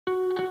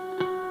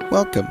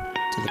Welcome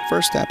to the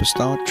First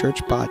Apostolic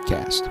Church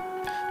Podcast.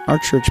 Our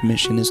church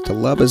mission is to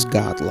love as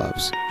God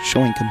loves,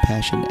 showing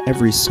compassion to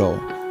every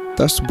soul,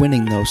 thus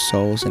winning those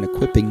souls and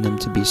equipping them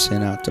to be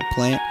sent out to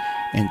plant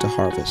and to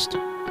harvest.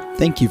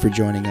 Thank you for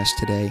joining us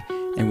today,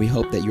 and we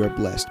hope that you are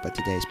blessed by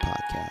today's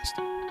podcast.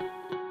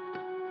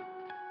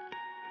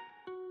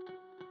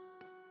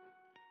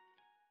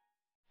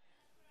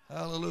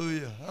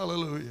 Hallelujah,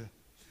 hallelujah.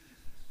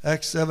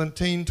 Acts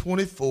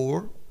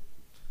 17:24,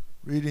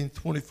 reading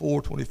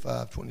 24,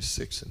 25,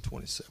 26, and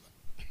 27.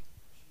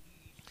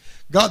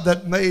 God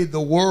that made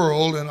the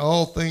world and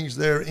all things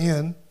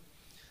therein,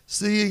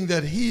 seeing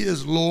that he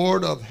is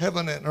Lord of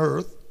heaven and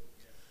earth,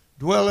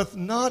 dwelleth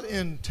not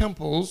in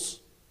temples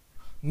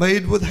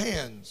made with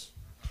hands,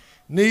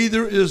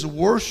 neither is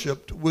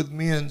worshipped with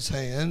men's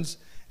hands,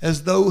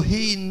 as though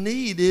he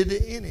needed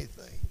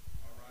anything.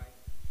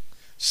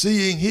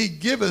 Seeing he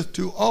giveth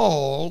to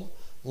all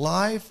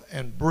life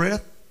and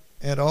breath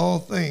and all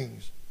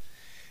things,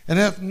 and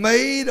hath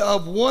made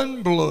of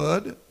one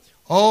blood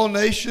all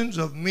nations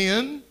of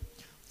men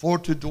for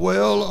to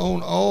dwell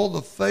on all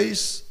the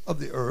face of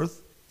the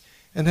earth,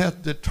 and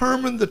hath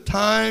determined the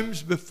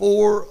times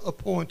before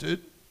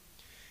appointed,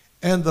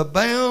 and the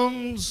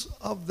bounds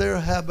of their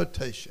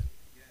habitation,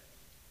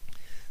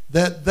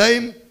 that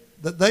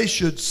they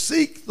should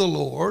seek the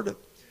Lord,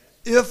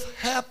 if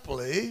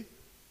haply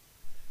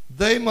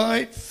they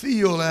might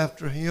feel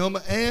after him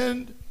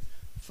and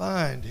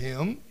find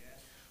him,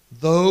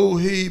 though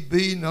he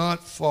be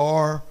not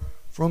far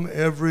from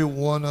every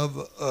one of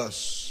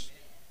us.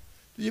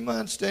 Do you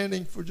mind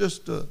standing for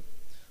just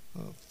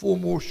four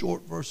more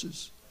short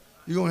verses?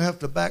 You're going to have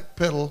to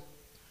backpedal,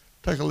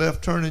 take a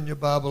left turn in your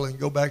Bible, and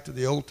go back to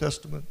the Old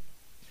Testament,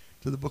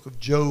 to the book of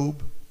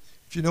Job.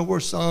 If you know where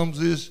Psalms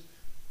is,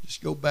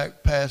 just go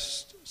back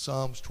past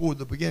Psalms toward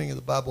the beginning of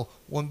the Bible,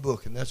 one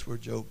book, and that's where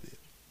Job is.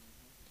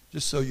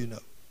 Just so you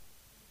know.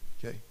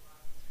 Okay?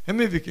 How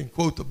many of you can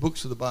quote the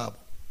books of the Bible?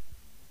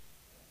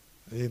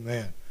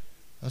 Amen.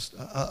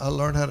 I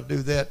learned how to do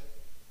that.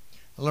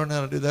 I learned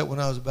how to do that when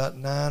I was about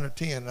 9 or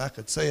 10. And I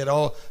could say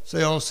all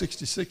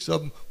 66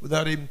 of them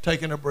without even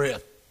taking a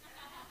breath.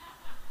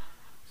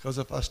 Because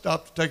if I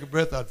stopped to take a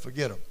breath, I'd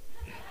forget them.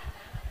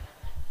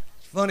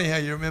 It's funny how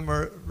you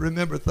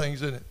remember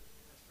things, isn't it?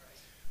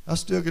 I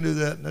still can do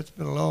that, and that's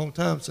been a long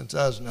time since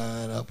I was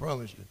 9, I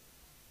promise you.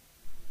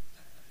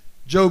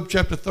 Job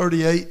chapter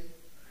 38.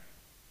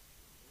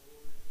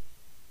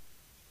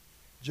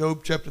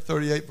 Job chapter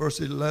 38, verse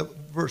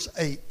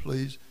 8,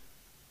 please.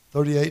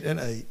 38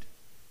 and 8.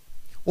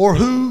 Or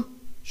who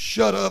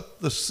shut up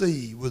the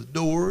sea with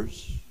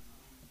doors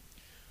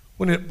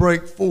when it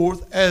brake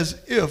forth,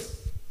 as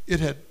if it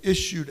had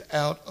issued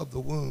out of the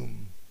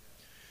womb?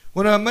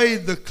 When I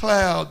made the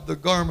cloud the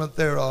garment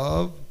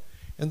thereof,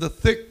 and the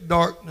thick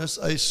darkness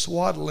a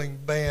swaddling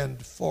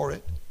band for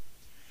it,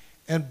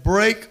 and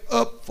break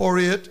up for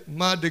it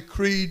my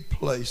decreed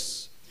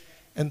place,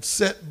 and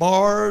set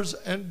bars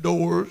and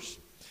doors,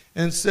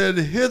 and said,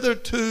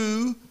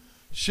 hitherto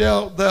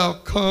shalt thou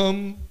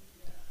come,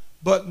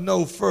 but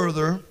no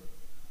further,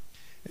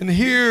 and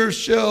here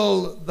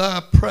shall thy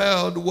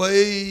proud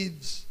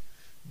waves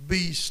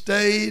be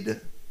stayed,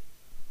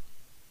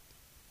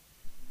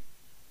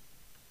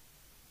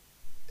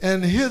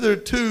 and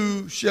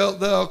hitherto shalt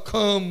thou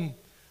come,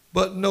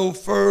 but no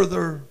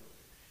further,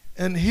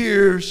 and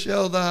here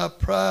shall thy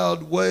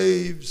proud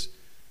waves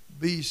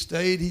be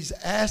stayed. He's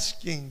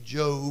asking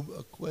Job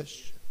a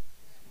question.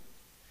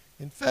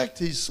 In fact,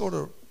 he's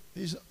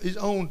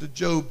on to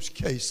Job's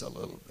case a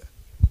little bit.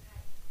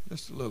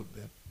 Just a little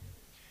bit.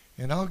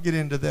 And I'll get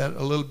into that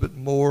a little bit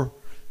more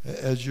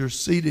as you're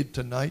seated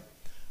tonight.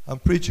 I'm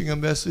preaching a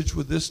message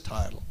with this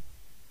title: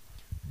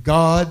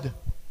 God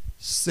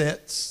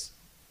Sets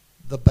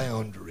the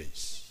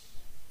Boundaries.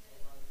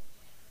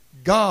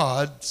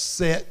 God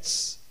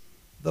sets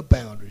the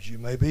boundaries. You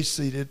may be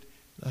seated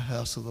in the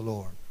house of the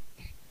Lord.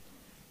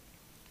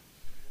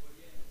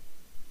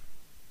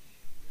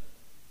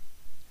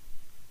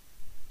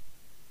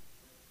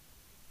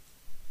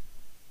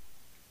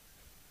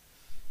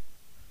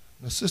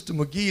 Now, Sister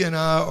McGee and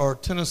I are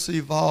Tennessee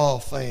Vol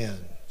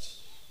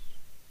fans.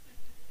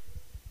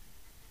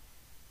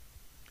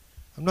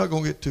 I'm not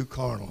going to get too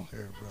carnal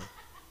here, brother.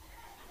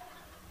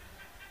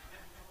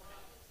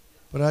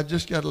 But I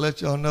just got to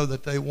let y'all know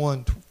that they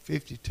won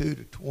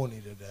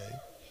 52-20 today.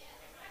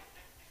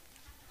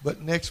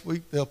 But next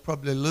week they'll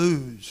probably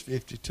lose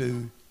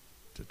 52-20.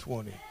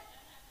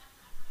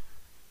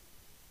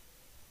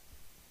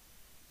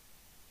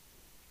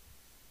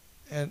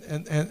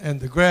 And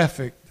the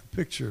graphic, the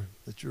picture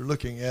that you're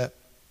looking at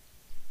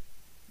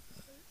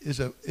is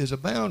a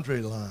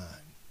boundary line.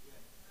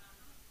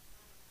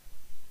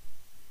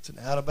 It's an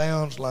out of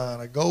bounds line,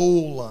 a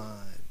goal line.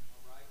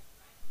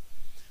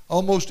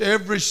 Almost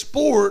every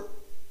sport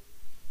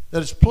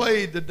that is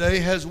played today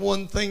has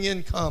one thing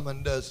in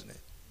common, doesn't it?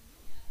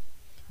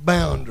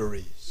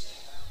 Boundaries.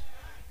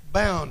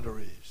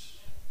 Boundaries.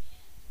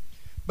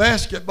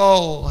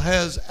 Basketball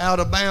has out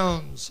of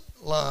bounds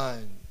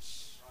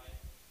lines.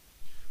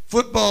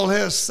 Football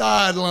has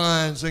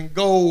sidelines and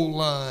goal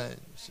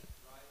lines.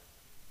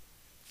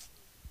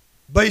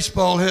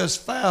 Baseball has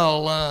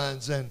foul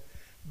lines and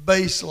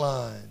base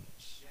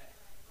lines.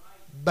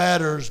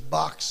 Batters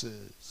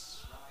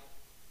boxes.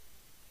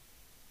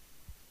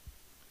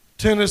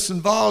 Tennis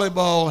and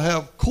volleyball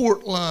have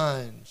court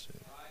lines.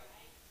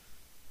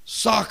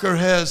 Soccer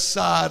has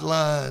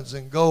sidelines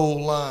and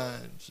goal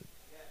lines.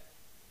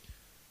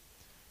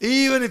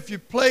 Even if you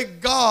play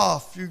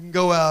golf, you can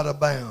go out of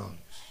bounds.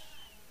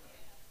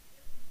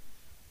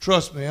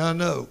 Trust me, I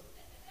know.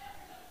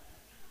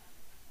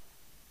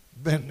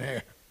 Been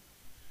there.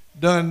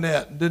 Done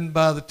that and didn't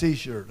buy the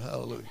t-shirt.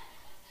 Hallelujah.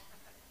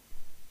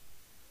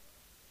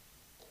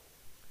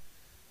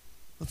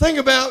 The thing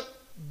about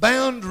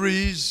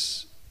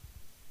boundaries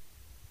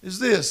is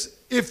this.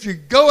 If you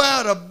go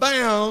out of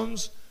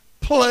bounds,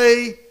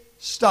 play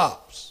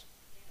stops.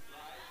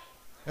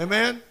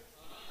 Amen?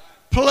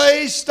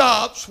 Play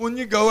stops when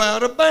you go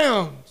out of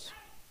bounds.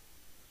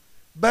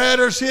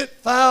 Batters hit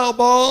foul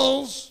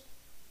balls.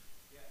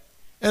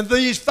 And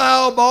these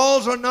foul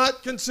balls are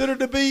not considered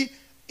to be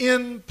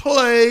in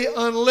play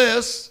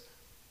unless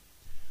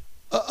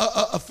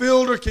a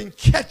fielder can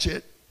catch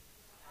it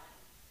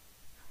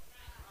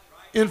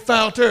in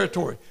foul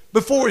territory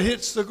before it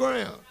hits the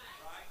ground.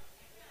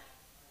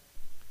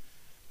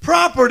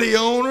 Property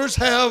owners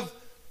have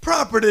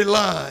property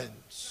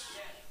lines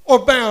or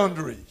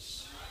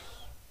boundaries.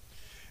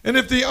 And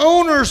if the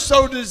owner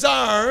so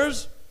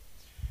desires,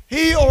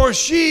 he or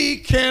she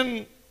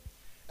can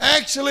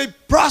actually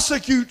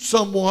prosecute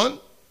someone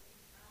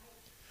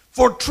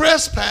for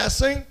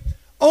trespassing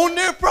on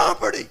their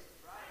property.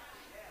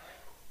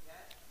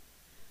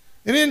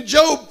 And in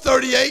Job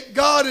 38,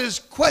 God is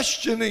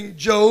questioning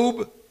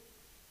Job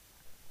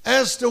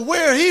as to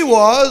where he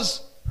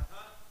was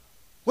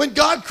when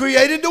God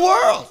created the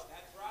world.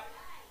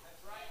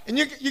 And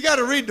you got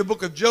to read the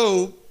book of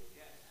Job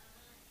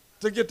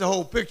to get the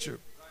whole picture.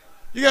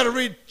 You got to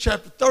read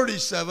chapter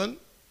 37,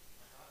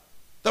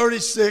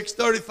 36,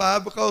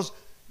 35, because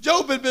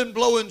Job had been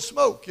blowing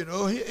smoke, you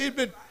know. He'd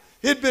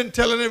been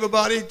telling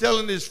everybody,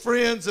 telling his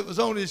friends that was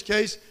on his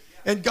case,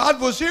 and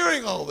God was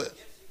hearing all this.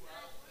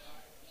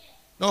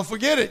 Don't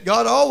forget it.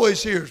 God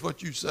always hears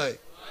what you say.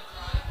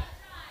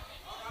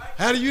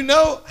 How do you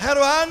know? How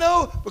do I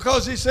know?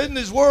 Because he said in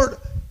his word,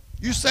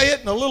 you say it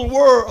and a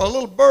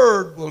little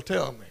bird will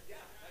tell me.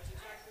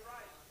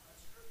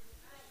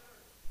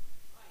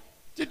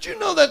 Did you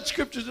know that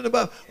scripture's in the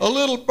Bible? A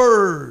little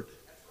bird.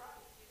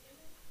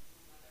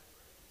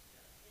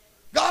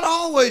 God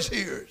always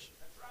hears.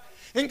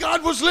 And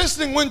God was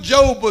listening when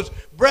Job was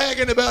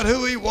bragging about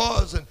who he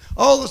was and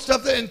all the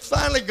stuff. And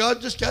finally, God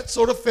just got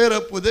sort of fed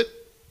up with it.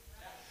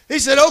 He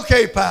said,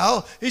 okay,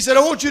 pal. He said,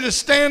 I want you to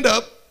stand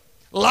up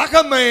like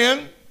a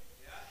man.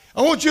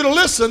 I want you to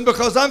listen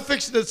because I'm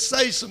fixing to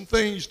say some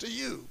things to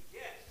you.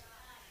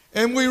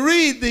 And we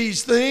read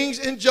these things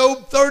in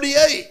Job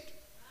 38.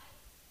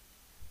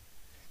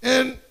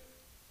 And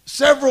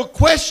several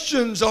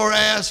questions are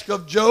asked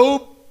of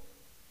Job,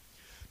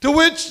 to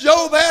which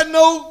Job had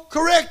no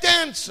correct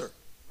answer.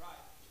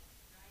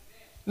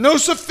 No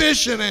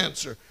sufficient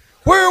answer.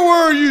 Where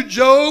were you,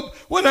 Job,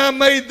 when I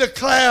made the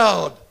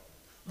cloud,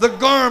 the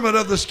garment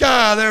of the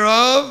sky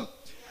thereof,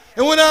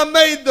 and when I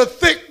made the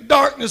thick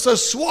darkness a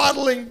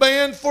swaddling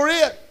band for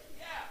it?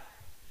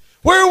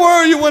 Where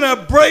were you when I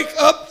break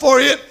up for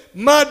it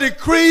my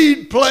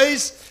decreed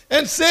place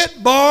and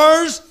set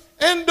bars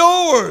and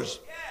doors?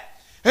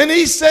 And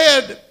he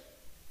said,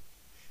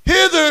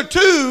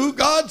 hitherto,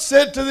 God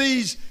said to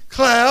these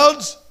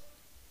clouds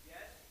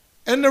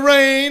and the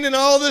rain and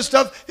all this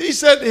stuff, he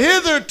said,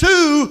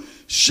 hitherto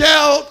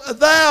shalt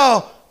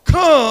thou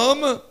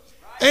come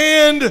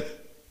and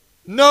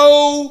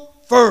no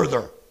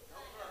further.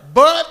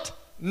 But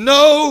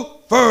no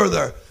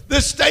further.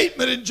 This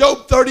statement in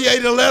Job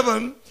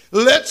 38:11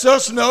 lets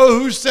us know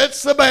who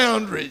sets the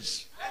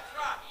boundaries.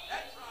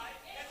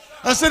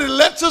 I said it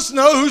lets us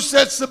know who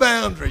sets the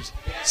boundaries.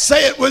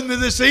 Say it with me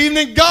this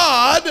evening.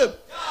 God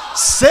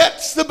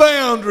sets the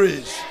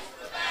boundaries.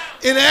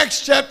 In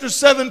Acts chapter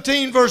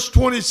 17, verse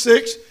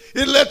 26,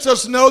 it lets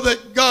us know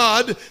that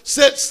God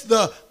sets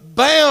the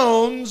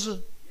bounds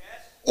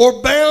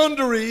or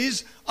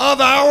boundaries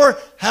of our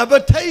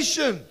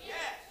habitation.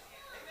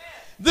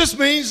 This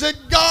means that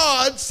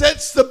God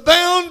sets the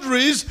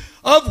boundaries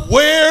of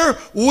where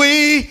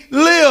we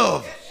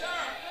live.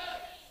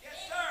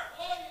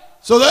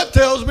 So that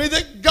tells me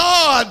that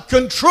God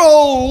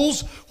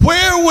controls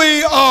where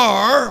we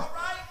are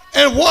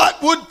and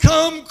what would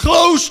come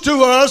close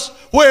to us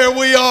where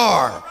we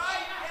are.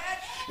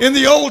 In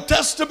the Old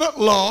Testament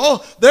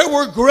law, there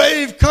were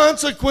grave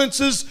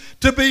consequences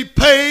to be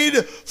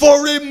paid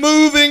for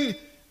removing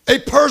a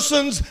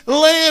person's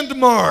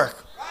landmark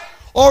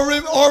or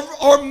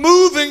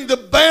moving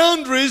the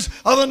boundaries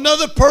of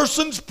another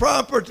person's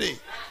property.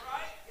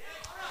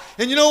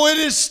 And you know, it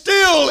is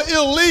still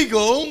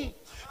illegal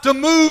to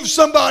move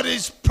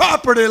somebody's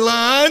property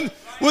line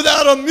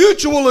without a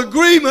mutual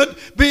agreement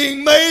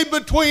being made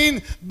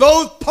between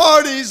both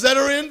parties that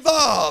are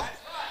involved.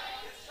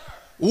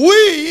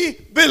 We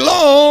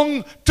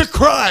belong to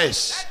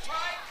Christ.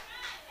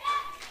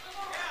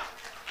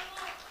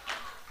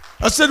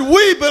 I said,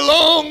 we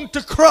belong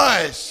to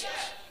Christ.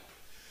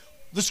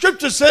 The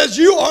scripture says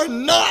you are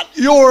not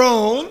your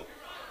own.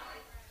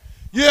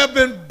 You have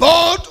been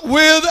bought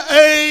with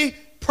a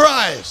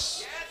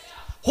price.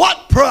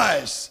 What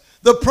price?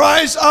 The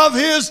price of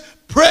his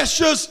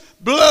precious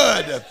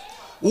blood.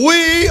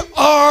 We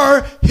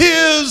are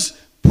his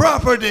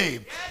property.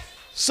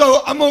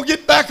 So I'm going to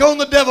get back on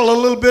the devil a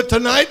little bit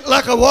tonight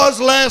like I was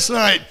last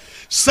night.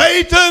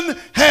 Satan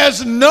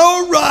has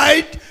no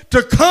right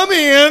to come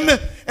in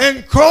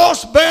and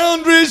cross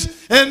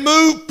boundaries and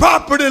move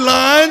property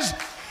lines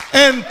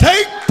and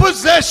take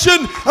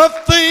possession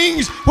of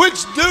things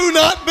which do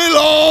not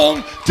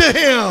belong to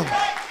him.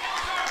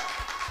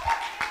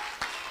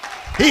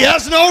 He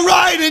has no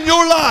right in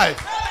your life.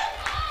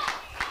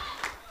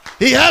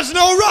 He has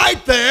no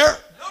right there.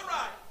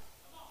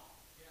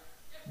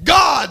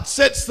 God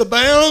sets the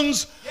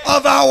bounds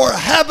of our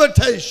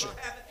habitation.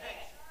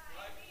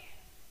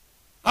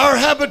 Our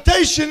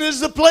habitation is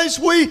the place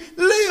we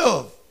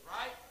live.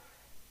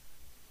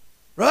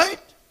 Right?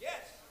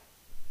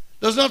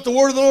 Does not the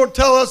word of the Lord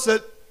tell us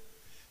that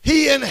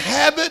he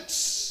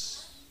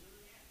inhabits,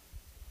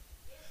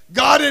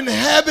 God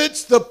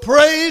inhabits the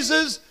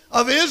praises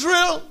of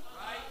Israel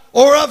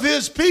or of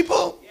his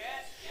people?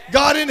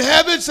 God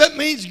inhabits, that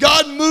means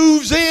God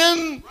moves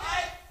in,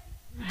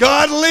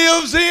 God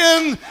lives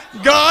in,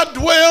 God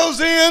dwells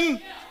in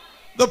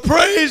the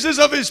praises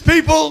of his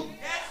people.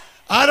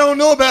 I don't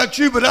know about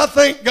you, but I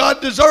think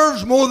God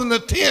deserves more than a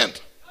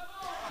tent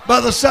by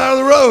the side of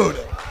the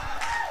road.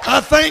 I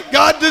think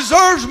God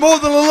deserves more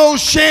than a little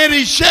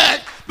shanty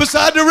shack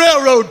beside the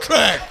railroad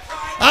track.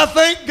 I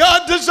think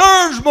God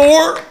deserves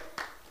more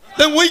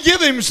than we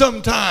give him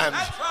sometimes.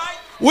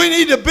 We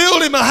need to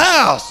build him a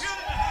house.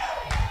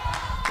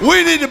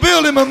 We need to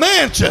build him a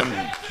mansion.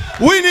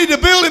 We need to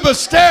build him a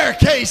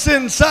staircase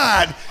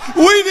inside.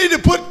 We need to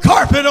put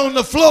carpet on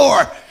the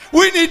floor.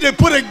 We need to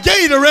put a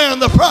gate around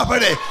the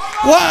property.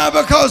 Why?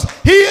 Because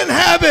he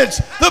inhabits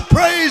the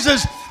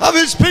praises of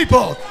his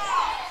people.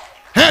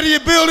 How do you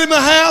build him a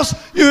house?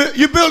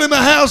 You build him a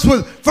house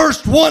with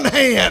first one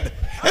hand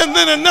and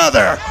then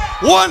another.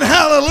 One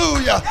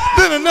hallelujah,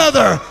 then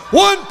another.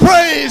 One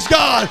praise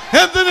God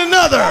and then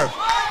another.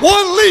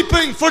 One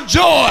leaping for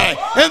joy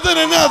and then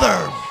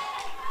another.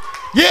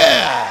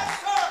 Yeah.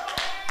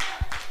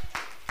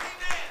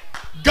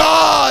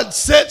 God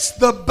sets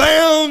the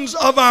bounds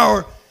of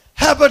our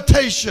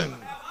habitation.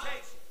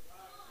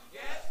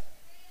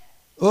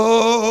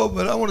 Oh,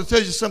 but I want to tell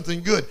you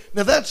something good.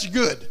 Now that's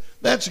good.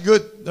 That's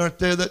good right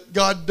there, that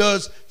God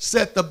does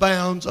set the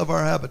bounds of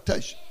our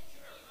habitation,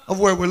 of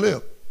where we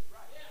live.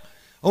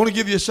 I want to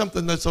give you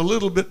something that's a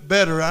little bit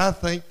better, I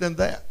think, than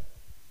that.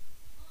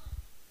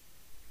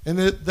 And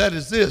that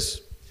is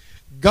this.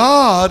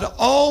 God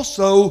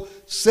also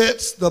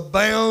sets the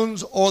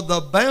bounds or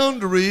the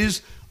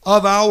boundaries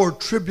of our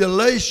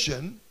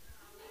tribulation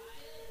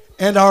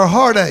and our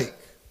heartache.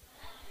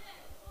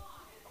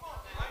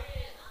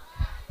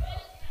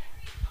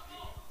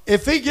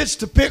 If he gets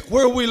to pick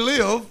where we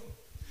live,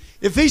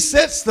 if he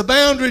sets the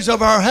boundaries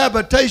of our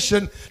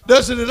habitation,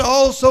 doesn't it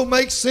also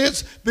make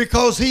sense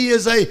because he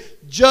is a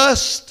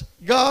just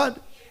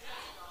God?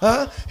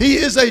 Huh? He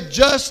is a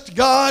just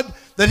God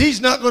that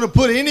he's not going to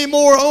put any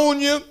more on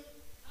you.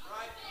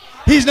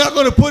 He's not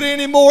going to put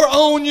any more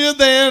on you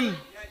than,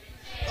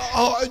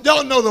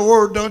 y'all know the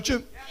word, don't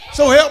you?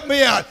 So help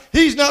me out.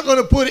 He's not going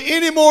to put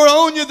any more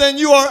on you than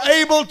you are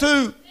able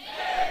to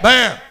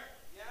bear.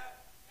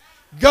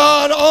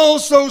 God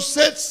also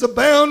sets the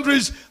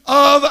boundaries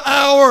of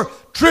our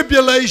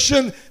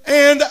tribulation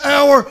and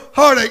our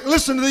heartache.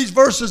 Listen to these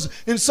verses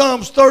in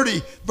Psalms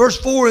 30, verse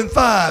 4 and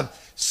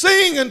 5.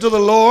 Sing unto the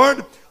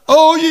Lord,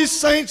 O ye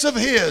saints of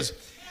his,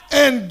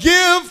 and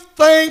give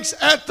thanks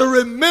at the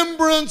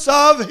remembrance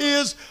of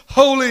his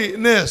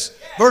holiness.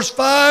 Verse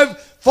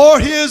 5, for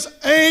his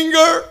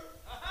anger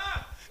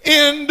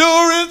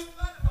endureth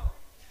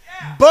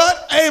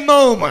but a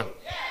moment.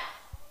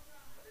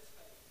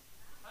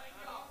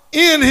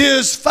 In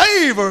his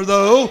favor,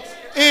 though,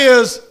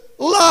 is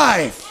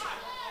life.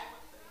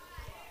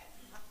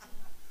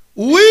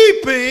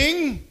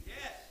 Weeping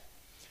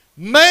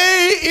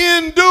may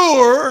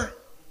endure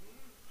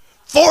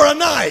for a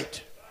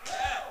night,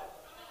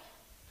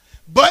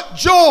 but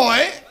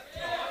joy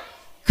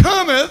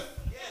cometh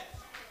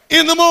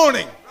in the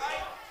morning.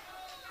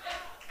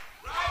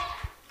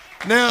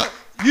 Now,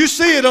 you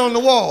see it on the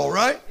wall,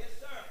 right?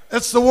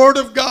 That's the Word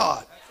of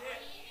God.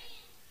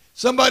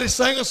 Somebody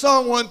sang a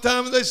song one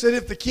time and they said,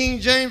 if the King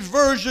James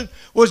Version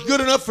was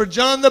good enough for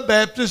John the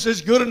Baptist,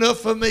 it's good enough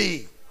for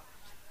me.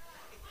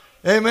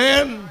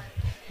 Amen.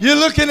 You're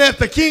looking at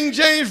the King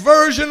James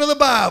Version of the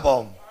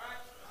Bible,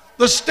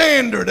 the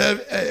standard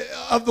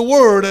of the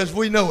Word as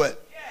we know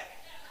it.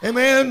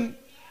 Amen.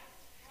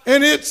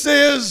 And it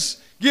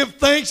says, give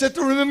thanks at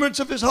the remembrance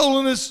of his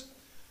holiness,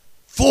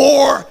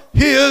 for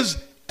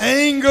his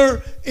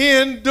anger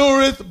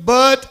endureth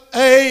but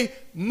a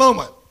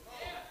moment.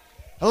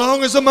 How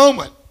long is a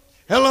moment?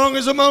 How long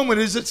is a moment?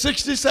 Is it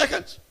 60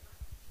 seconds?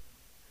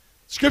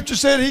 Scripture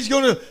said he's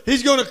going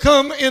to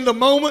come in the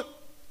moment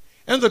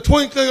and the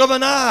twinkling of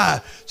an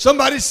eye.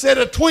 Somebody said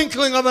a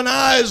twinkling of an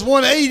eye is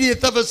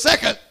 1/80th of a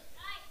second.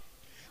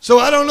 So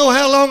I don't know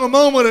how long a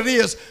moment it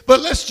is, but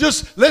let's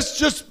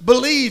just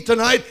believe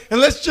tonight,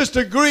 and let's just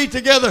agree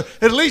together,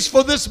 at least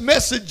for this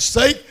message's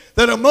sake,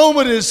 that a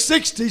moment is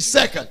 60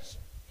 seconds.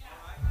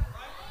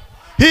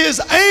 His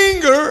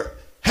anger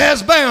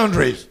has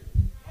boundaries.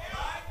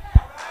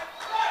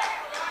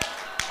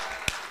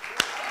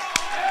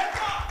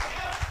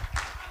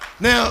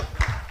 Now,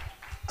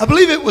 I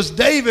believe it was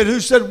David who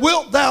said,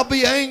 "Wilt thou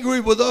be angry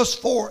with us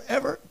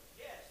forever?"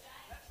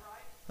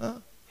 Huh?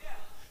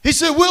 He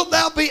said, "Wilt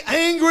thou be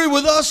angry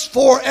with us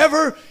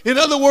forever?" In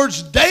other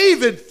words,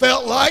 David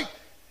felt like,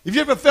 have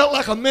you ever felt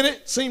like a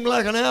minute seemed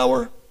like an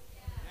hour?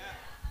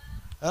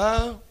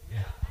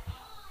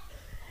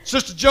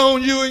 Sister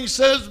Joan Ewing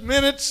says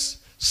minutes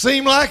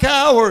seem like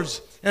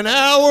hours and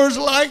hours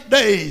like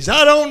days.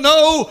 I don't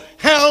know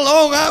how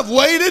long I've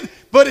waited,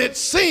 but it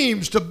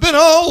seems to have been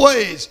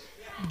always.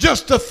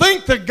 Just to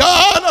think the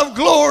God of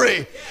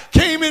glory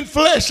came in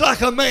flesh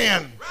like a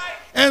man,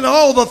 and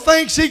all the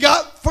thanks he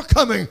got for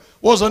coming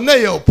was a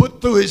nail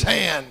put through his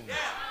hand.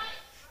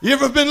 You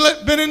ever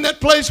been in that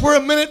place where a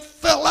minute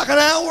felt like an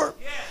hour?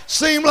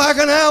 Seemed like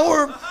an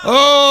hour?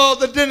 Oh,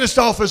 the dentist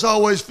office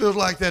always feels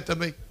like that to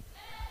me.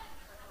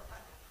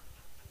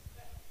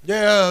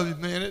 Yeah,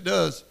 man, it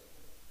does.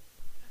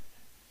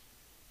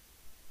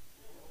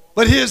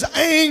 But his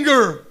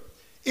anger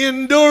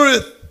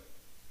endureth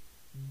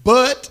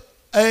but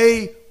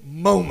a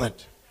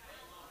moment.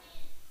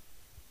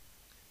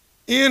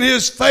 In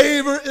his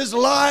favor is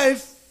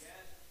life.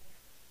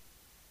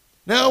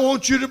 Now I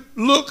want you to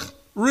look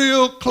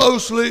real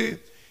closely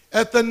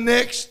at the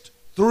next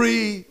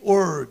three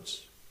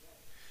words.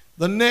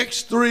 The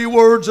next three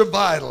words are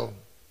vital.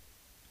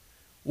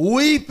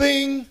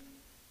 Weeping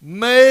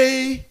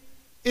may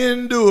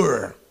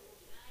endure.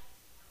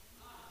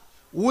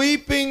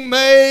 Weeping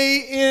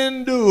may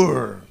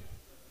endure.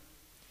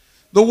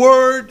 The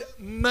word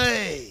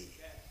may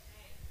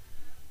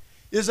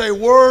is a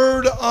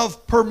word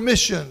of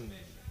permission.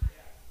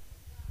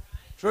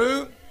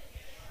 True?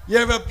 You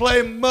ever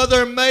play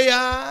Mother May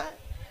I?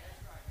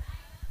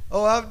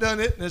 Oh, I've done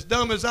it, and as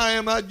dumb as I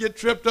am, I'd get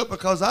tripped up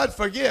because I'd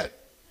forget.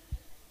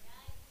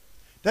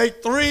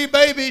 Take 3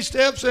 baby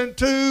steps and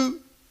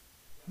 2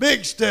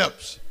 big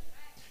steps,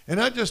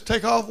 and I'd just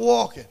take off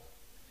walking.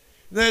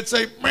 And they'd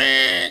say,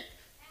 "Meh,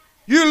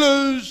 you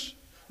lose.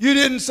 You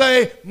didn't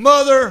say,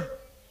 Mother,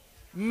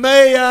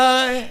 may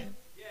I?"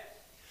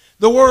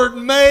 The word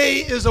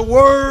may is a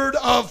word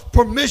of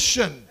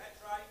permission.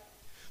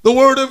 The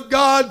Word of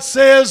God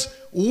says,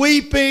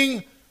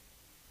 weeping.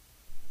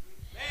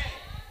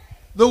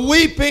 The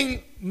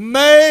weeping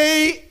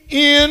may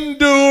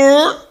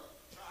endure.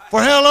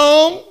 For how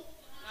long?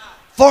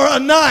 For a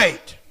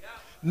night.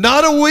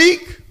 Not a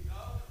week.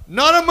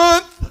 Not a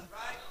month.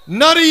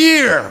 Not a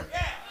year.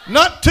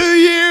 Not 2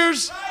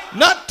 years.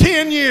 Not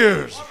 10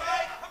 years.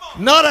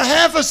 Not a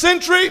half a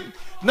century.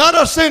 Not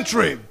a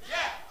century.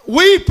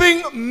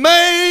 Weeping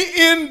may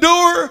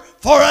endure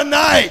for a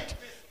night.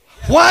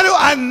 Why do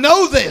I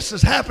know this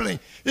is happening?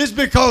 It's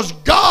because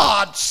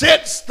God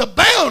sets the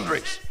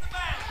boundaries.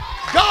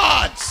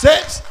 God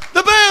sets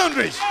the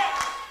boundaries.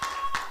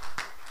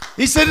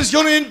 He said it's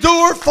going to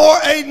endure for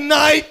a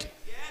night,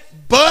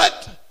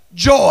 but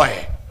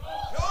joy.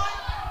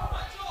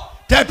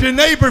 Tap your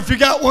neighbor if you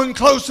got one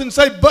close and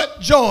say,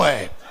 but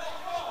joy.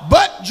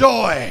 But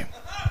joy.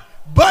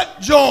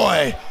 But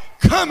joy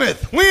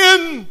cometh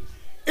when?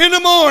 In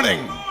the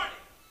morning.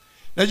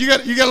 Now you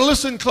got to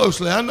listen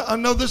closely. I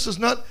know this is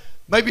not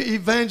maybe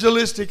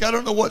evangelistic. I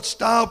don't know what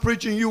style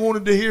preaching you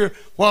wanted to hear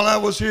while I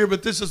was here,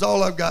 but this is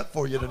all I've got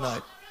for you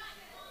tonight.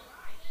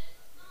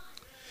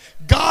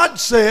 God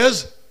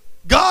says,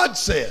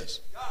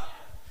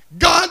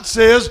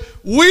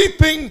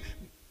 weeping,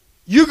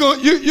 you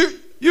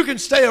can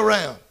stay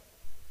around.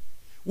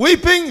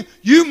 Weeping,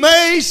 you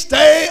may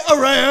stay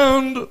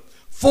around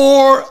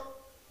for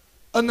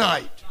a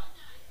night.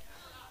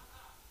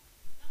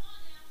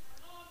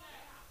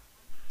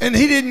 And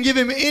he didn't give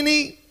him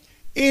any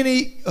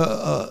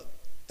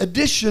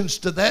additions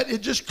to that.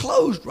 It just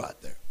closed right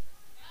there.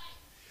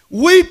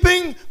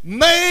 Weeping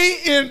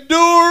may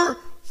endure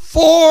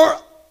for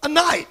a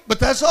night, but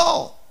that's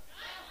all.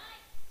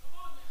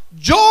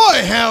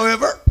 Joy,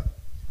 however,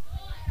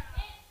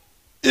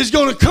 is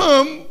going to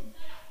come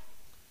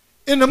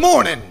in the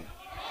morning.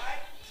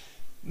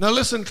 Now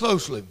listen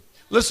closely.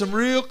 Listen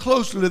real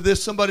closely to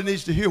this. Somebody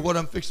needs to hear what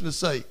I'm fixing to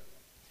say.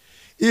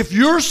 If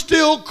you're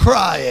still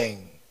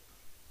crying,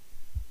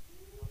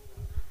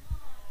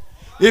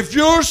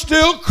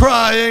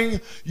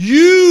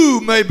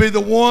 you may be the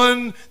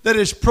one that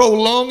is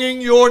prolonging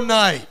your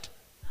night.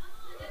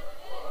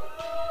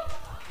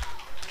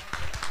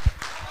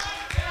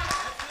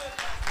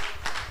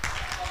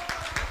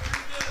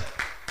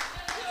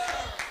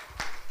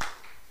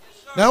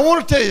 Now I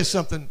want to tell you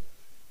something.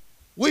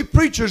 We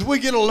preachers, we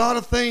get a lot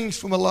of things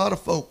from a lot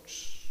of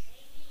folks.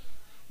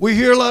 We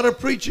hear a lot of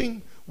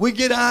preaching. We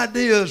get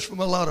ideas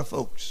from a lot of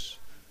folks.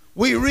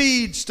 We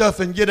read stuff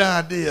and get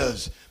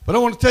ideas. But I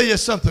want to tell you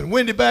something.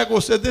 Wendy Bagwell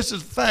said, this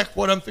is fact,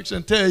 what I'm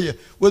fixing to tell you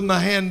with my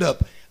hand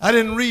up. I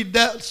didn't read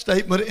that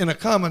statement in a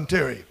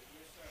commentary.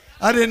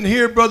 I didn't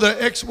hear Brother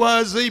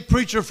XYZ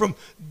preacher from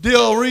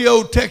Del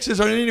Rio,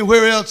 Texas, or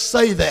anywhere else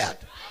say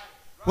that.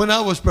 When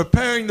I was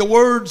preparing the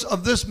words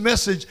of this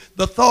message,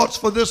 the thoughts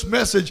for this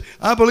message,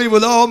 I believe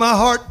with all my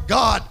heart,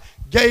 God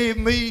gave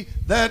me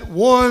that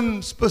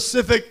one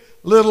specific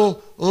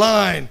little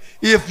line.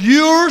 If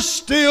you're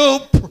still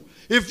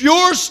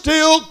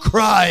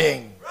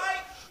crying,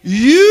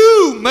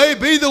 you may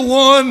be the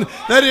one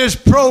that is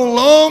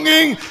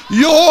prolonging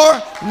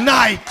your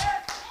night.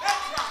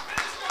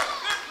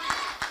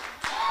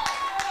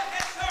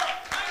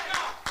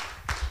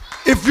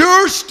 If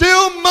you're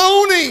still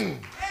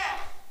moaning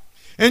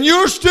and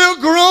you're still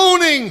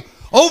groaning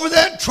over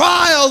that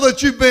trial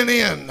that you've been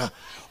in,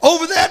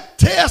 over that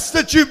test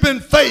that you've been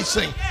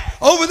facing,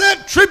 over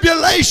that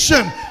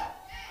tribulation,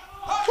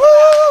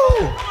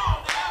 woo!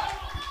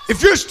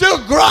 If you're still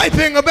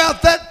griping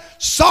about that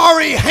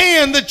sorry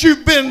hand that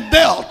you've been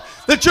dealt,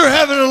 that you're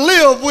having to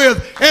live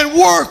with and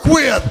work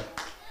with,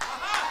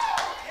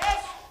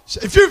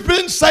 if you've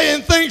been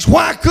saying things,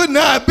 why couldn't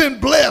I have been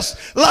blessed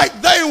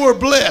like they were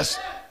blessed?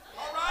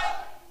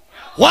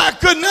 Why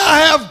couldn't I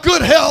have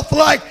good health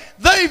like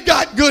they've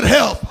got good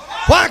health?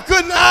 Why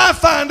couldn't I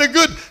find a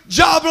good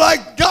job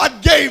like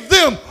God gave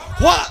them?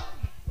 Why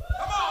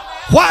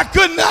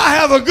couldn't I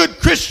have a good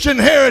Christian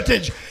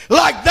heritage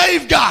like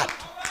they've got?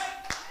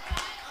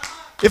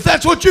 If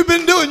that's what you've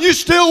been doing, you're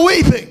still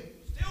weeping.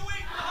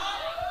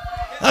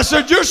 I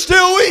said, you're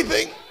still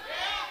weeping.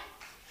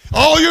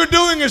 All you're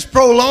doing is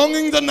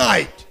prolonging the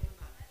night.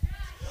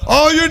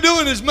 All you're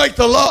doing is make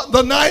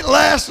the night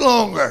last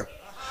longer.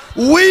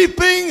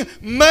 Weeping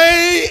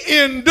may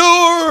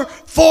endure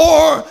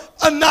for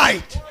a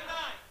night.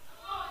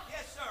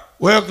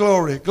 Well,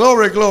 glory,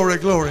 glory, glory,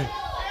 glory.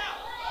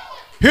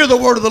 Hear the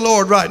word of the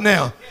Lord right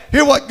now.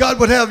 Hear what God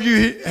would have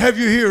you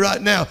hear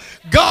right now.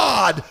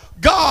 God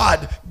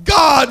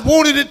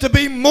wanted it to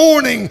be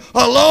morning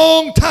a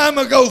long time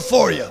ago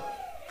for you.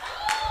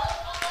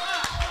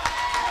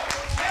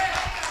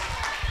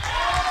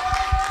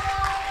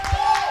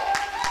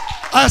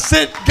 I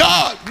said,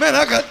 God, man,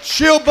 I got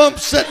chill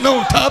bumps sitting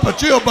on top of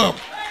chill bump.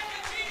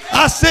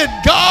 I said,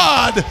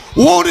 God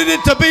wanted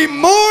it to be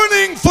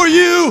morning for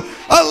you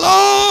a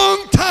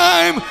long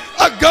time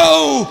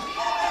ago.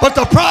 But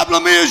the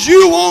problem is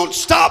you won't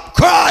stop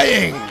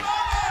crying.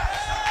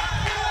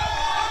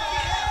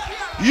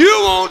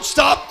 You won't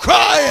stop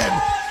crying.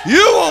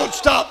 You won't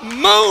stop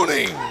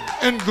moaning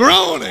and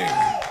groaning.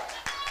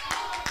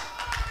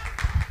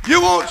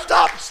 You won't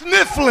stop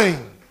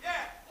sniffling.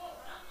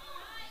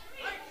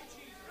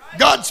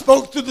 God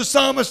spoke to the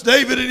psalmist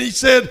David and he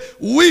said,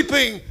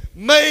 weeping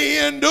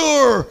may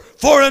endure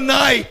for a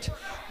night,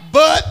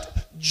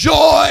 but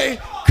joy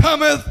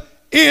cometh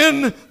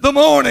in the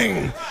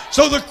morning.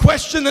 So the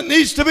question that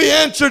needs to be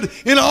answered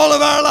in all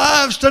of our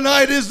lives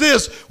tonight is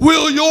this: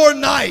 will your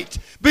night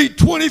be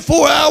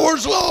 24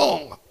 hours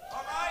long,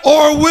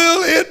 or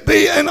will it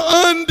be an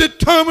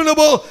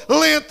undeterminable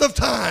length of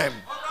time?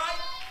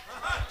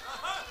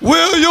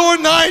 Will your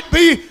night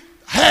be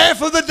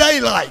half of the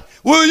daylight?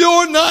 Will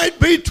your night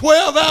be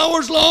 12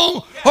 hours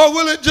long, or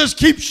will it just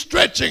keep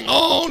stretching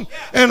on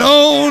and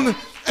on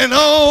and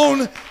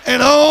on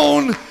and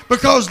on?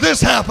 Because this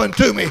happened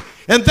to me,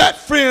 and that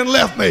friend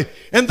left me,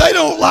 and they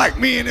don't like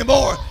me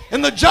anymore,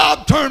 and the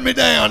job turned me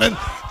down, and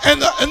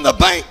the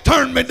bank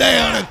turned me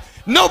down, and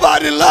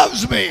nobody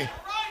loves me.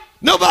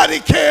 Nobody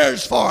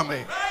cares for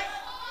me.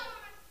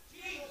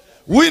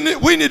 We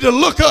need to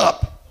look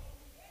up.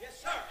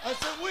 I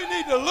said we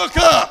need to look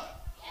up.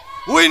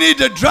 We need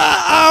to dry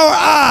our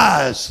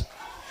eyes.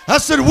 I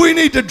said we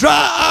need to dry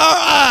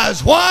our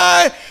eyes.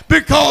 Why?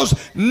 Because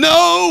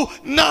no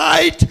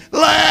night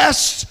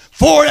lasts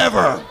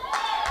forever.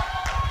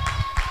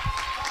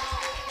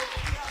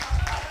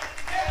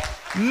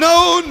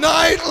 No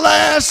night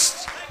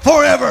lasts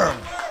forever.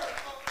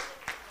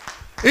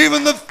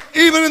 Even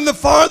in the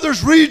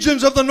farthest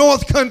regions of the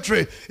North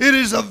Country, it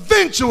is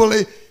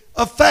eventually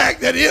a fact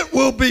that it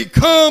will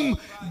become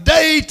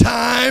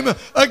daytime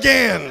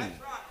again.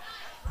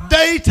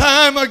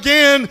 Daytime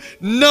again.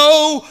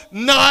 No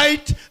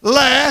night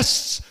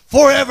lasts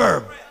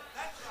forever.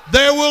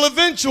 There will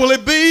eventually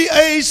be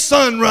a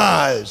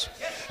sunrise.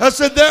 I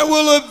said there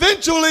will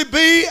eventually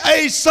be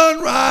a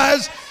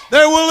sunrise.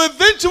 There will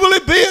eventually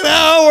be an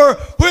hour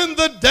when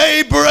the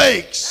day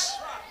breaks.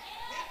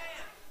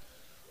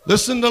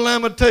 Listen to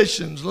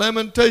Lamentations.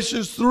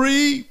 Lamentations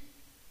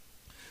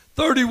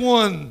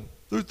 3:31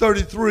 through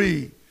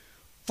 33.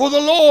 For the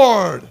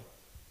Lord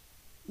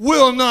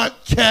will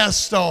not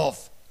cast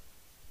off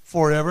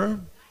forever,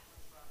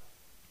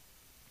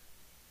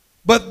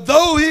 but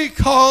though he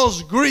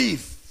cause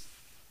grief,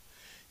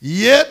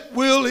 yet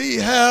will he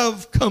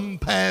have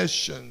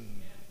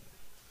compassion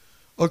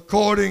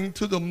according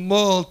to the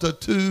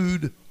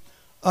multitude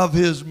of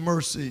his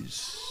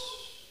mercies.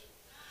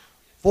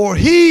 For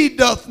he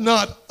doth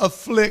not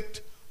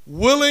afflict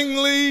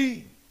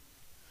willingly,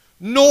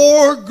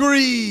 nor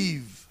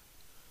grieve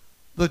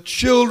the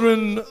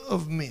children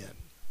of men.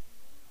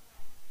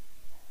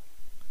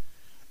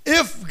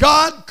 If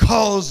God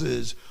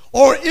causes,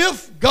 or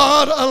if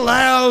God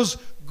allows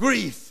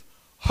grief,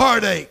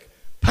 heartache,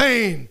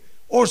 pain,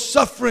 or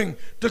suffering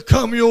to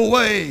come your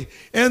way,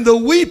 and the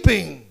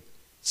weeping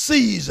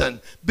season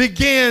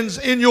begins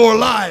in your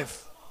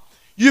life,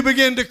 you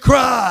begin to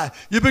cry,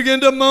 you begin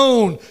to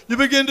moan, you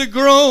begin to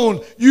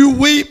groan, you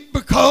weep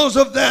because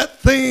of that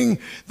thing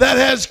that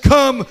has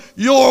come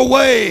your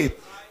way.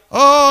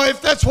 Oh, if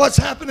that's what's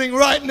happening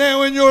right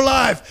now in your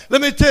life,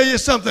 let me tell you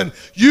something.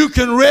 You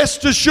can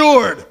rest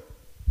assured.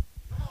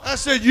 I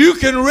said, you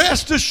can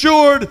rest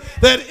assured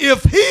that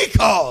if he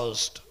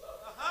caused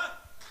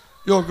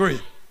your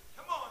grief.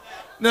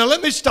 Now,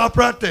 let me stop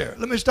right there.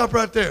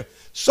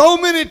 So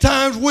many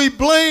times we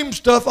blame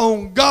stuff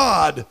on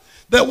God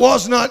that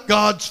was not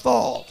God's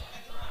fault.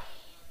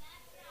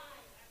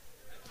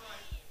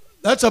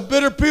 That's a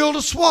bitter pill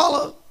to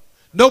swallow.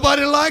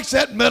 Nobody likes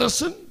that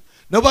medicine.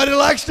 Nobody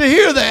likes to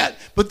hear that,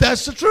 but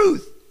that's the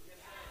truth.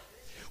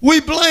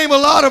 We blame a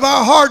lot of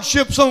our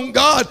hardships on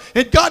God,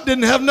 and God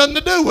didn't have nothing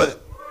to do with it.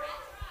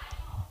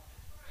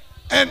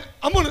 And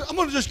I'm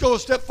gonna just go a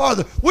step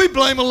farther. We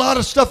blame a lot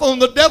of stuff on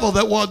the devil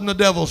that wasn't the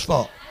devil's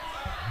fault.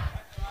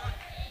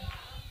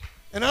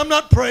 And I'm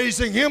not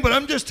praising him, but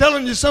I'm just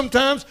telling you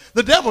sometimes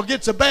the devil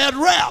gets a bad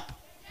rap.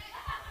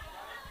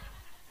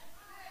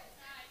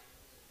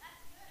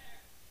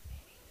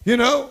 You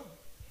know,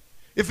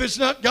 if it's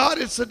not God,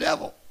 it's the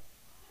devil.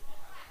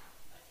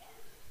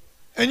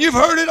 And you've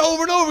heard it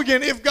over and over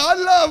again. If God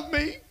loved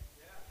me,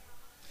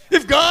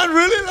 if God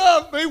really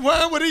loved me,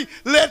 why would he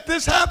let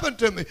this happen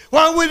to me?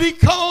 Why would he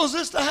cause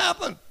this to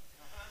happen?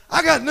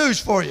 I got news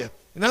for you.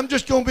 And I'm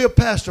just going to be a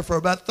pastor for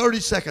about 30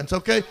 seconds,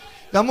 okay?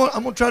 I'm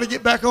going to try to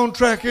get back on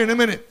track here in a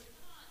minute.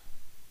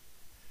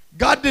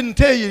 God didn't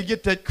tell you to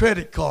get that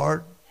credit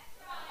card.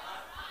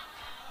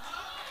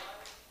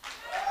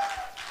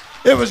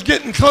 It was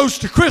getting close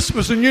to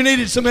Christmas and you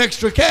needed some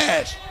extra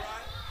cash.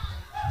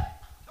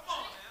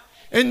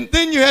 And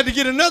then you had to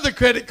get another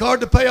credit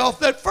card to pay off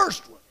that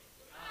first one.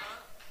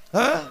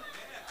 Huh?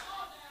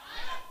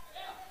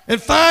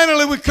 And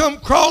finally we come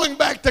crawling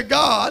back to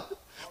God.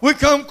 We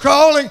come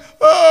crawling,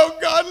 oh,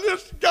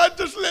 God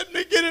just let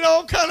me get in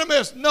all kind of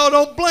mess. No,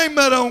 don't blame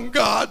that on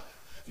God.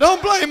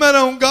 Don't blame that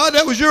on God.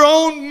 That was your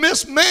own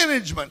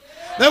mismanagement.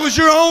 That was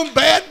your own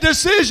bad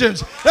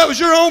decisions. That was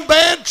your own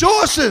bad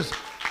choices.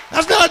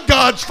 That's not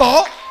God's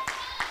fault.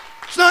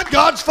 It's not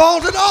God's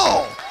fault at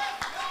all.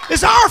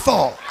 It's our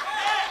fault.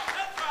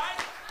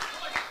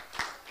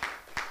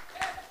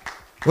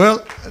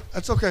 Well,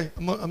 that's okay.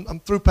 I'm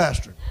through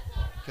pastoring.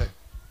 Okay.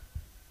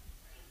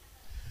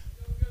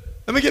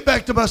 Let me get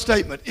back to my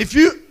statement. If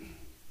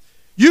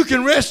you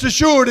can rest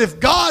assured if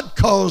God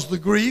caused the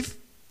grief,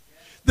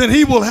 then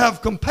he will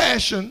have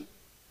compassion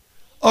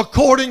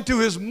according to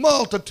his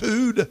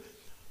multitude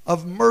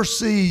of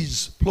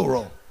mercies,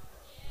 plural.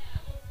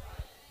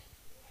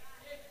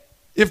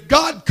 If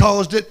God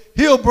caused it,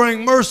 he'll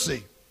bring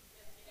mercy.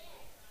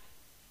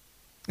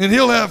 And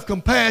he'll have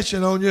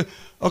compassion on you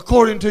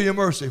according to your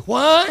mercy.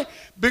 Why?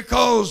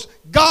 Because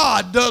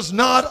God does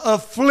not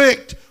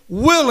afflict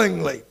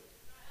willingly.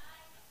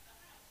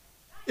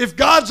 If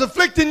God's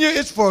afflicting you,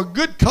 it's for a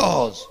good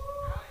cause.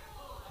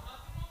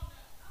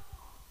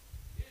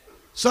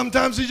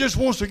 Sometimes he just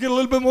wants to get a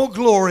little bit more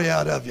glory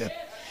out of you.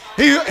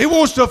 He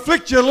wants to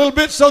afflict you a little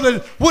bit so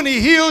that when he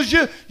heals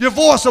you, your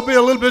voice will be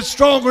a little bit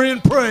stronger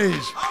in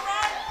praise.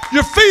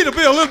 Your feet will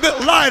be a little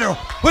bit lighter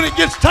when it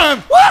gets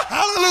time.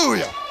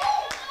 Hallelujah.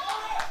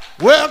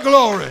 Well,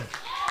 glory.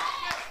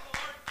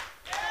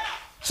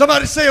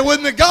 Somebody say it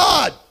with me.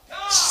 God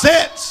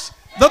sets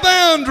the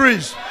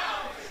boundaries.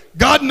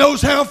 God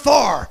knows how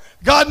far.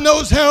 God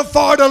knows how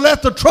far to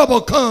let the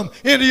trouble come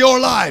into your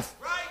life.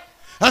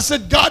 I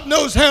said, God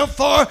knows how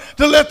far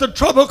to let the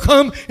trouble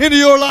come into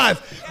your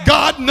life.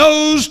 God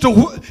knows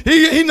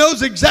He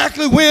knows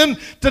exactly when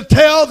to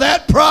tell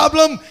that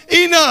problem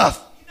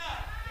enough.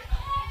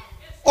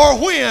 Or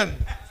when.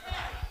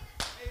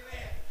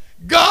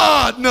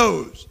 God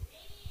knows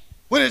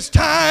when it's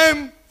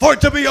time for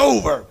it to be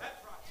over.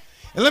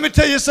 And let me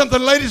tell you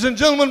something, ladies and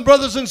gentlemen,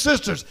 brothers and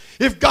sisters.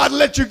 If God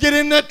let you get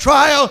in that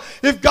trial,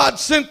 if God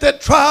sent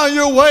that trial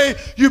your way,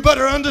 you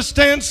better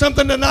understand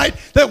something tonight,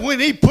 that when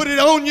he put it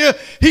on you,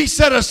 he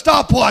set a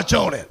stopwatch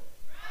on it.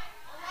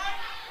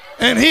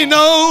 And he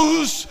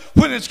knows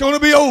when it's going to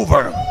be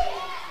over.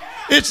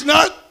 It's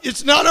not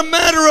a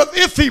matter of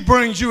if he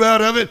brings you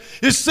out of it.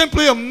 It's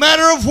simply a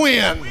matter of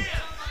when.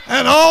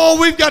 And all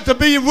we've got to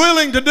be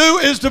willing to do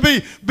is to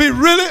be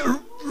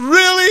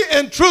really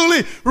and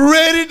truly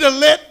ready to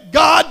let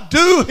God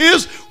do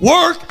his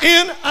work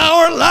in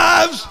our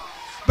lives,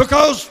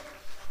 because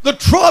the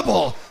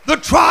trouble, the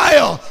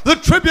trial, the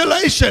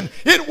tribulation,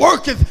 it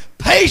worketh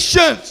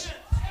patience.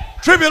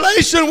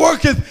 Tribulation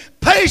worketh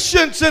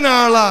patience in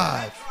our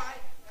lives.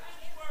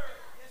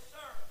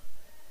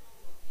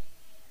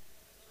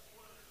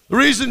 The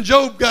reason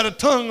Job got a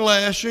tongue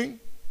lashing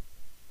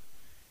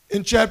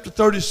in chapter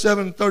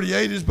 37 and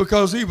 38 is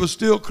because he was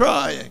still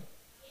crying.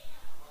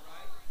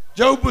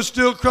 Job was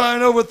still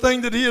crying over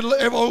things that he had,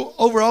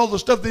 over all the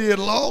stuff that he had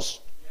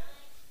lost.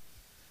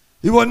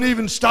 He wasn't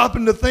even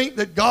stopping to think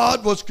that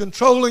God was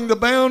controlling the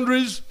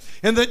boundaries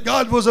and that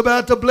God was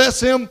about to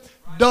bless him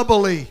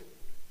doubly.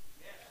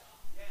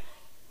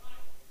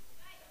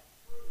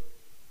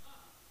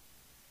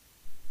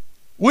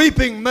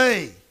 Weeping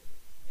may.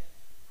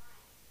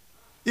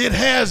 It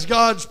has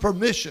God's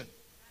permission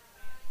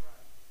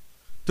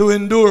to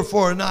endure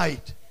for a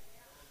night.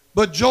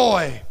 But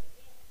joy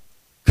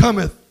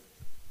cometh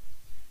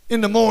in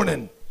the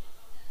morning.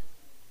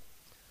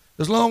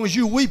 As long as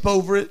you weep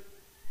over it,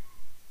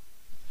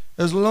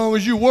 as long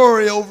as you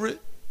worry over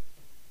it,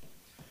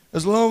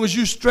 as long as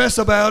you stress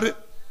about it,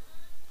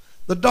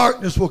 the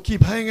darkness will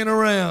keep hanging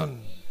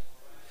around.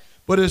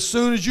 But as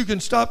soon as you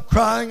can stop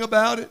crying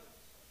about it,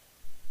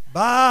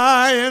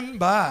 by and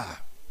by,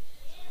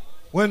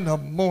 when the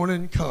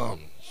morning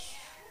comes,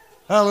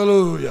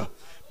 hallelujah,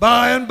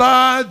 by and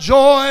by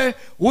joy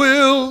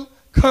will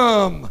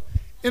come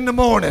in the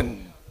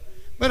morning.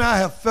 Man, I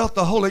have felt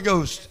the Holy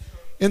Ghost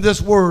in this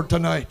word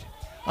tonight.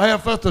 I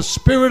have felt the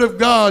Spirit of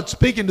God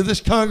speaking to this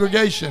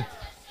congregation.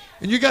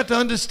 And you got to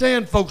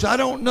understand, folks, I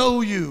don't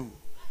know you.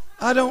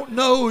 I don't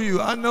know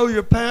you. I know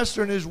your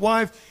pastor and his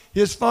wife,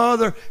 his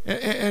father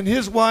and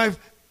his wife,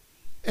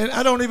 and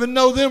I don't even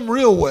know them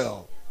real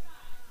well.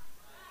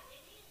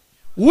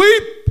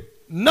 Weep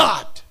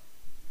not,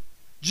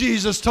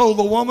 Jesus told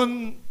the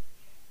woman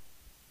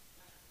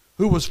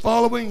who was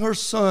following her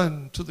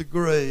son to the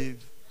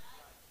grave.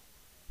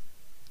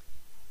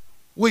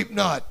 Weep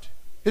not.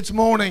 It's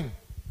morning.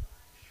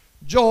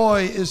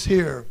 Joy is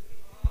here.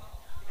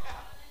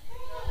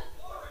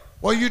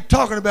 What are you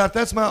talking about?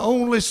 That's my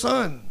only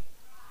son.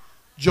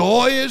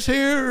 Joy is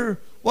here.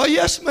 Well,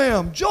 yes,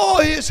 ma'am. Joy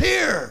is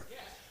here.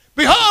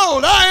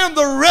 Behold, I am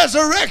the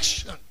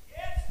resurrection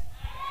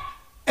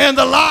and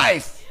the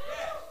life.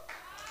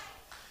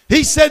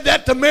 He said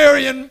that to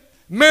Mary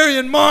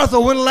and Martha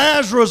when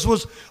Lazarus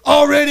was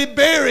already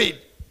buried.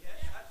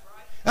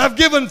 I've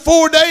given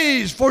 4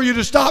 days for you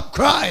to stop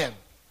crying.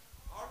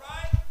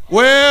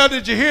 Well,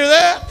 did you hear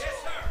that?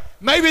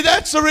 Maybe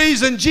that's the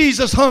reason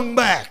Jesus hung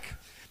back.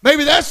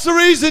 Maybe that's the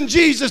reason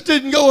Jesus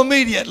didn't go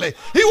immediately.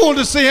 He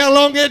wanted to see how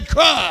long they'd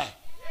cry.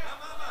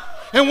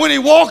 And when he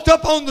walked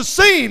up on the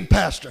scene,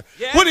 Pastor,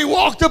 when he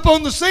walked up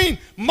on the scene,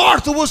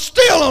 Martha was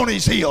still on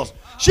his heels.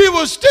 She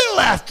was still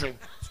after him.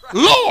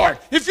 Lord,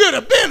 if you'd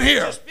have been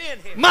here,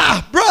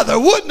 my brother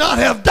would not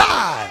have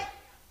died.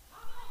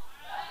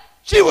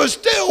 She was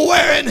still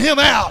wearing him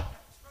out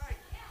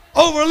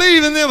over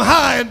leaving them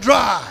high and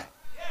dry.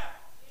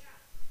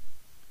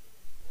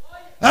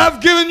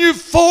 I've given you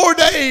 4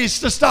 days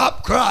to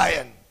stop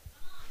crying.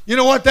 You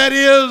know what that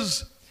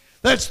is?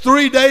 That's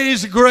 3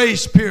 days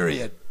grace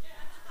period.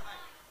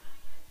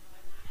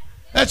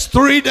 That's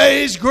 3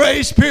 days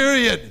grace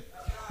period.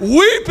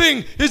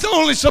 Weeping is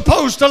only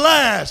supposed to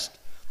last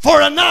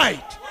for a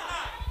night.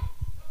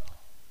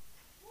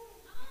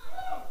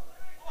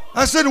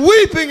 I said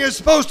weeping is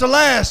supposed to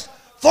last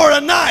for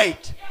a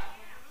night.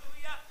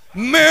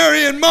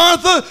 Mary and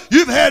Martha,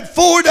 you've had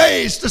 4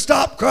 days to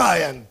stop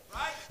crying.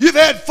 You've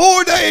had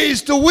 4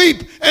 days to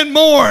weep and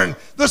mourn.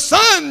 The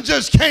sun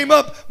just came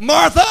up,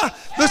 Martha.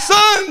 The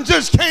sun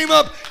just came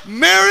up,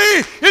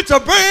 Mary. It's a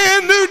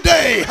brand new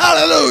day.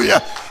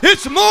 Hallelujah.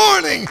 It's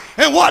morning.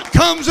 And what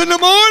comes in the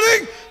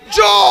morning?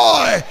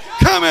 Joy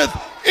cometh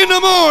in the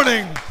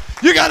morning.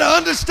 You got to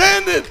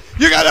understand it.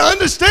 You got to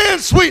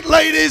understand, sweet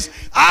ladies,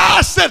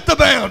 I set the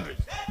boundaries.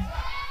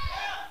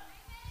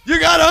 You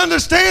got to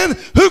understand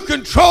who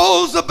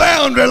controls the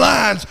boundary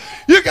lines.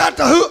 You got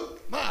to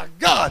my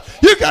God,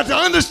 you got to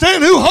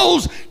understand who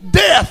holds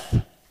death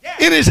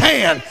in his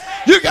hand.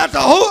 You got to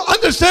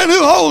understand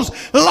who holds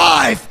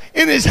life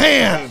in his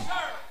hand.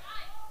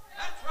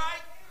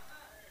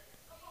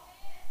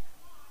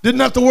 Did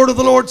not the word of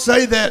the Lord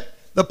say that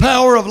the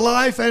power of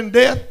life and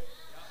death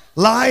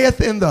lieth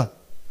in the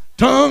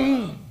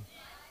tongue?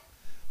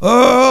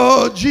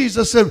 Oh,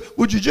 Jesus said,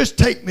 would you just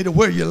take me to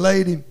where you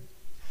laid him?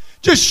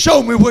 Just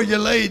show me where you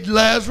laid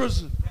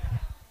Lazarus.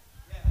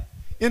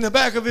 In the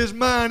back of his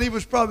mind, he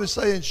was probably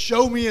saying,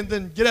 show me and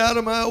then get out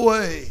of my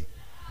way.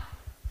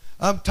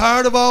 I'm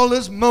tired of all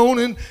this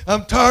moaning.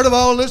 I'm tired of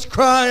all this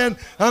crying.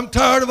 I'm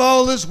tired of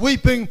all this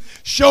weeping.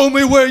 Show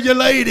me where you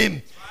laid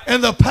him.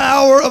 And the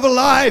power of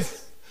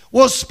life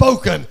was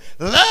spoken.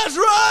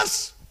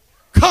 Lazarus,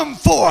 come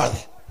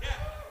forth.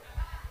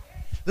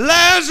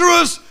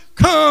 Lazarus,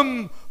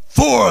 come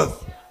forth.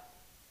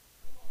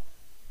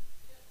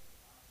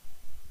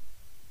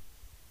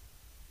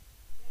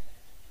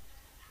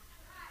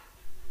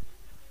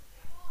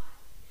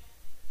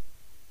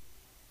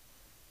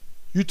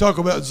 You talk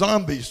about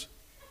zombies.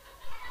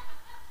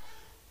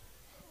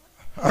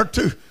 Our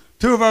two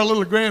of our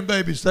little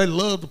grandbabies, they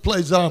love to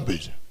play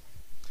zombies.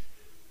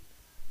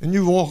 And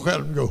you walk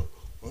out and go,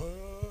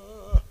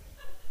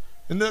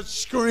 and they'll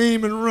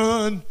scream and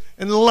run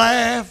and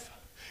laugh.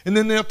 And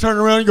then they'll turn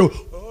around and go,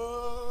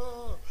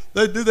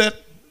 They do that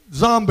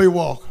zombie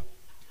walk.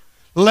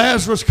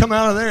 Lazarus come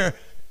out of there.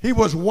 He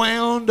was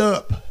wound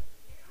up.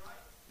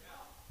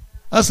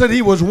 I said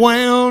he was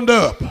wound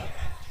up.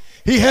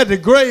 He had the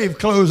grave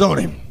clothes on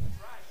him.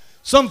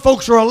 Some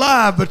folks are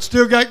alive but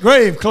still got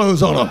grave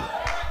clothes on them.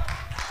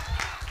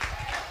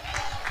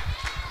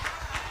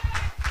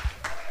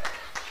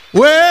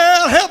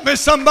 Well, help me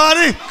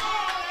somebody.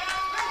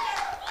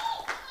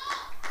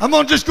 I'm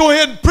going to just go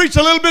ahead and preach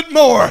a little bit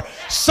more.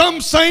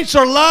 Some saints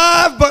are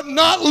alive but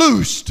not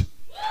loosed.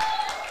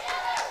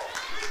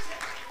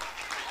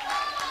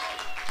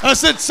 I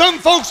said some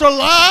folks are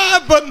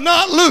alive but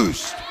not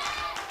loosed.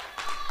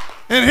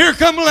 And here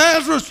come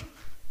Lazarus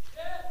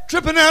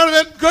tripping out of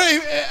that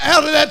grave,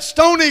 out of that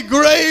stony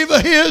grave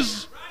of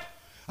his.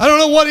 I don't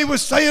know what he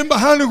was saying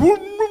behind it.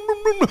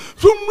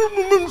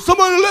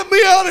 Somebody let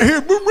me out of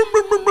here.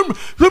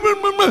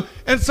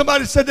 And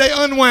somebody said they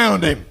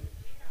unwound him.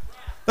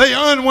 They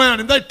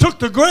unwound him. They took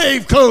the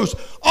grave clothes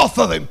off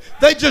of him.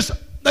 They just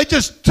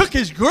took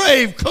his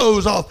grave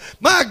clothes off.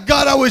 My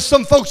God, I wish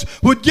some folks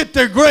would get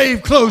their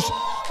grave clothes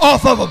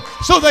off of them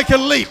so they could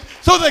leap,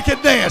 so they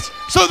could dance,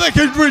 so they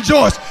could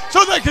rejoice,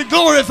 so they could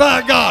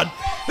glorify God.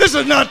 This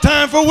is not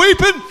time for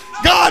weeping.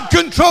 God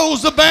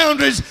controls the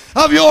boundaries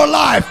of your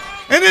life.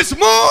 And it's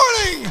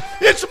morning.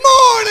 It's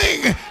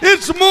morning.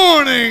 It's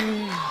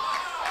morning.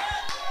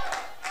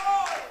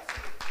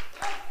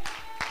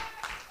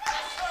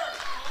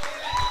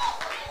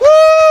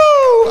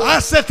 Woo! I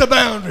set the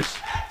boundaries.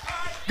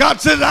 God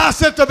says, I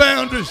set the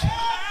boundaries.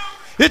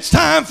 It's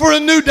time for a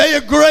new day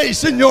of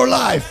grace in your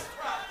life.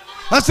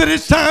 I said,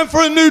 it's time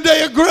for a new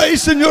day of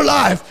grace in your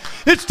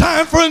life. It's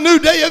time for a new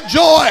day of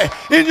joy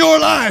in your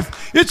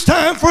life. It's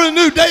time for a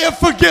new day of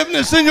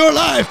forgiveness in your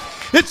life.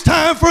 It's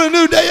time for a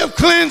new day of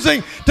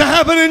cleansing to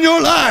happen in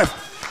your life.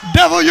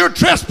 Devil, you're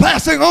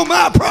trespassing on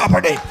my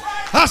property.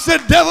 I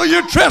said, devil,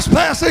 you're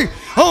trespassing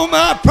on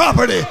my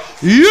property.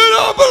 You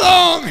don't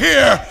belong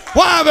here.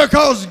 Why?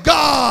 Because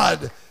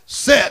God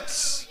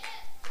sets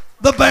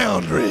the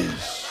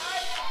boundaries.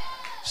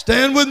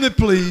 Stand with me,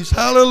 please.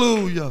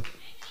 Hallelujah.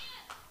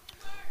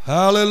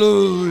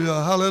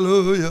 Hallelujah.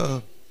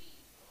 Hallelujah.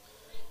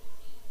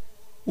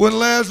 When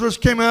Lazarus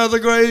came out of the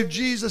grave,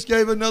 Jesus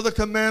gave another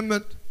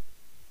commandment.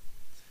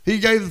 He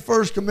gave the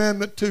first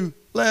commandment to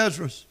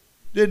Lazarus,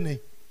 didn't he?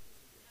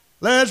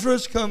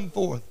 Lazarus, come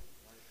forth.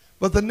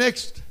 But the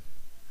next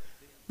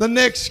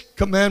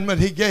commandment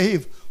he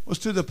gave was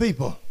to the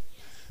people.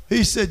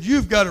 He said,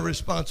 you've got a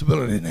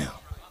responsibility now.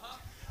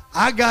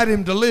 I got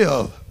him to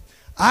live.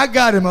 I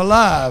got him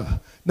alive.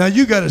 Now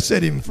you got to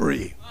set him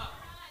free.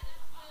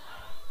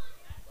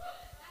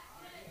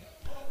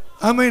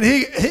 I mean,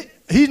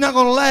 he's not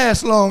going to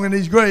last long in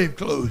these grave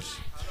clothes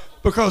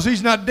because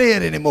he's not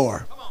dead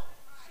anymore.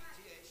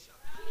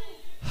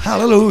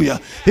 Hallelujah.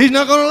 He's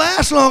not going to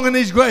last long in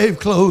these grave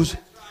clothes.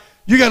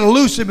 You got to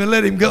loose him and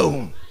let him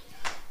go.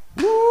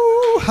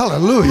 Woo,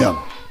 hallelujah.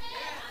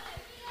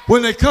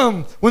 When they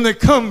come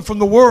from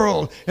the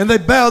world and they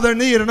bow their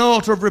knee at an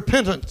altar of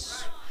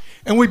repentance,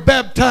 and we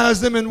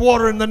baptize them in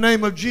water in the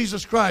name of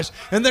Jesus Christ,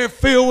 and they're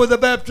filled with the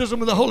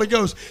baptism of the Holy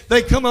Ghost,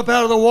 they come up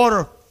out of the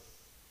water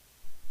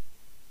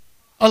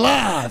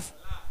alive.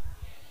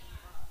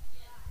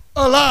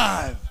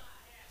 Alive.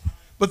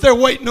 But they're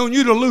waiting on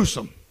you to loose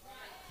them.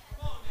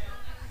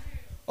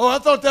 Oh, I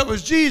thought that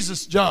was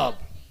Jesus' job.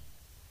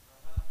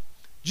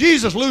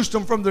 Jesus loosed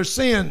them from their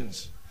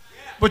sins.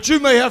 But you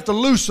may have to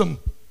loose them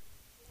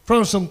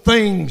from some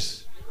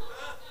things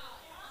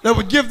that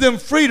would give them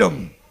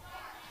freedom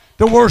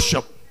to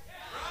worship,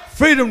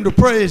 freedom to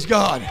praise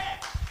God.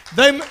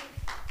 They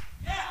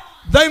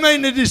may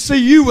need to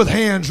see you with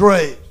hands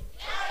raised.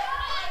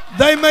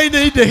 They may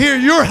need to hear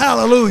your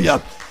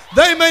hallelujah.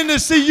 They may need to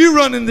see you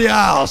running the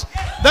aisles.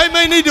 They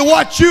may need to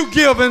watch you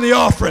give in the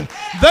offering.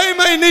 They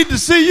may need to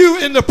see you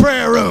in the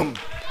prayer room.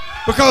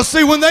 Because,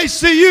 see, when they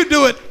see you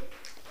do it,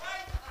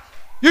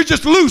 you're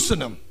just loosing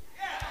them.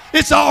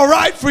 It's all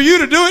right for you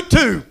to do it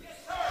too.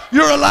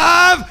 You're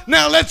alive,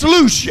 now let's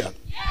loose you.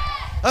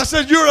 I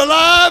said, you're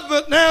alive,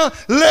 but now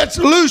let's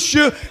loose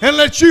you and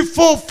let you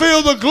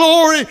fulfill the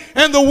glory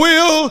and the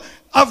will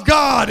of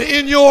God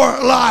in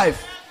your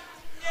life.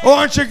 Oh,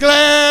 aren't you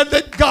glad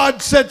that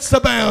God sets the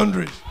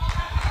boundaries?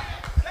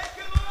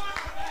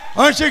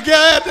 Aren't you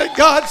glad that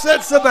God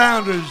sets the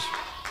boundaries?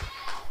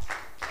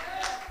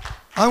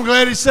 I'm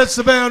glad He sets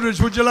the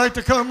boundaries. Would you like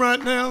to come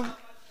right now?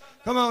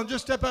 Come on,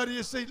 just step out of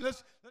your seat.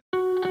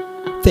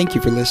 Thank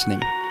you for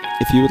listening.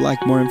 If you would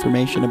like more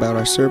information about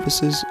our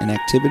services and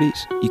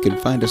activities, you can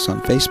find us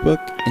on Facebook,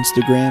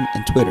 Instagram,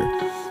 and Twitter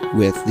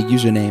with the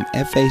username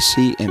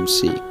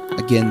FACMC.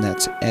 Again,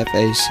 that's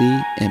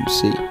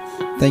FACMC.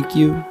 Thank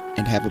you,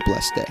 and have a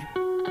blessed day.